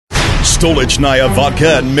Stolichnaya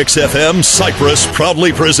Vodka and Mix FM Cyprus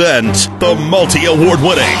proudly present the multi-award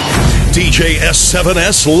winning DJ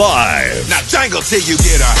S7S Live. Now jangle till you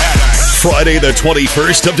get a headache. Friday the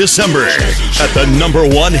 21st of December at the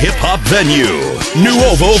 #1 hip-hop venue,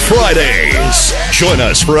 Nuovo Fridays. Join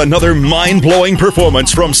us for another mind-blowing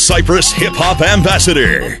performance from Cyprus hip-hop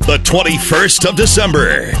ambassador. The 21st of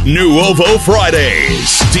December, Nuovo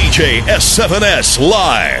Fridays. DJ S7S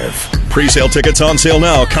Live. Pre-sale tickets on sale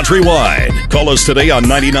now countrywide. Call us today on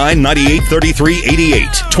 99 98 33 88.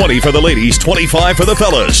 20 for the ladies, 25 for the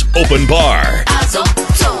fellas. Open bar.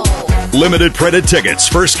 Limited printed tickets,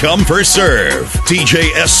 first come, first serve.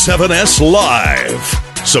 DJ S7S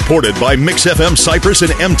Live. Supported by Mix FM Cyprus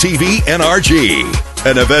and MTV NRG.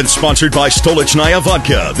 An event sponsored by Stolichnaya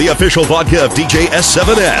Vodka, the official vodka of DJ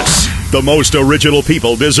S7S. The most original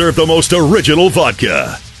people deserve the most original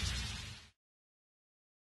vodka.